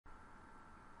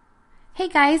Hey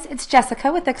guys, it's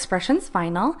Jessica with Expressions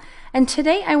Vinyl, and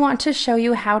today I want to show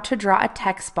you how to draw a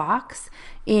text box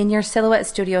in your Silhouette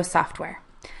Studio software.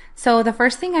 So the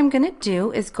first thing I'm going to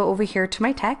do is go over here to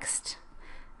my text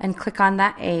and click on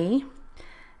that A,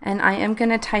 and I am going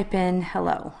to type in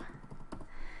hello.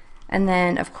 And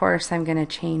then of course I'm going to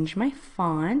change my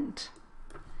font.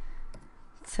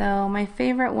 So my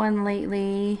favorite one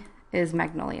lately is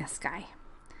Magnolia Sky.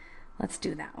 Let's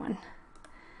do that one.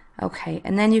 Okay,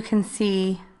 and then you can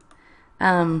see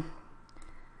that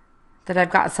I've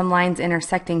got some lines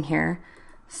intersecting here.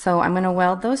 So I'm going to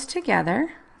weld those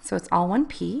together so it's all one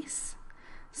piece.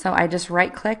 So I just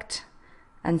right clicked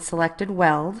and selected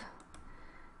weld,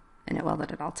 and it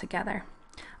welded it all together.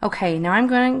 Okay, now I'm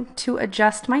going to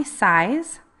adjust my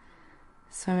size.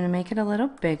 So I'm going to make it a little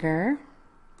bigger.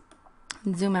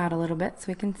 Zoom out a little bit so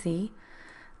we can see.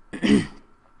 And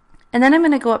then I'm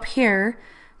going to go up here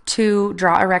to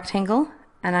draw a rectangle,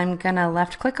 and I'm going to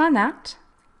left click on that.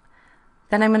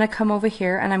 Then I'm going to come over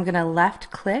here and I'm going to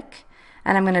left click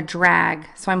and I'm going to drag.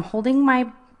 So I'm holding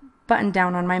my button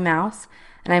down on my mouse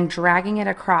and I'm dragging it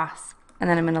across, and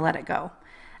then I'm going to let it go.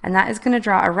 And that is going to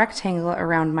draw a rectangle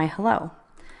around my hello.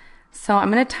 So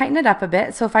I'm going to tighten it up a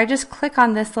bit. So if I just click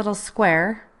on this little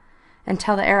square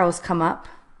until the arrows come up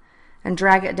and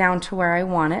drag it down to where I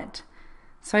want it.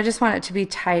 So I just want it to be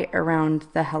tight around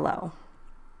the hello.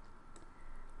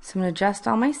 So I'm going to adjust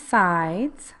all my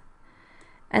sides.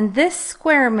 And this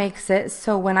square makes it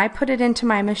so when I put it into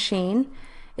my machine,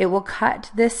 it will cut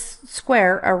this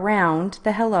square around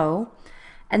the hello.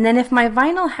 And then if my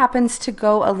vinyl happens to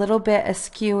go a little bit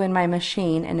askew in my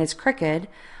machine and is crooked,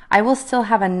 I will still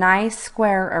have a nice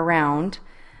square around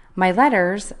my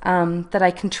letters that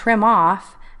I can trim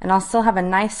off, and I'll still have a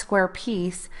nice square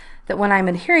piece that when I'm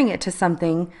adhering it to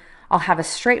something, I'll have a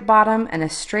straight bottom and a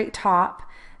straight top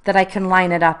that I can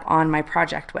line it up on my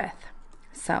project with.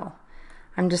 So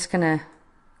I'm just gonna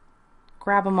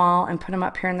grab them all and put them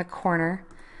up here in the corner.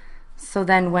 So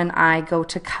then when I go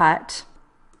to cut,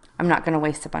 I'm not gonna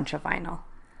waste a bunch of vinyl.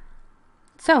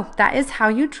 So that is how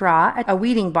you draw a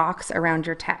weeding box around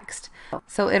your text.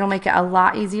 So it'll make it a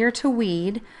lot easier to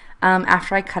weed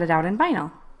after I cut it out in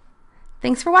vinyl.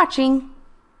 Thanks for watching.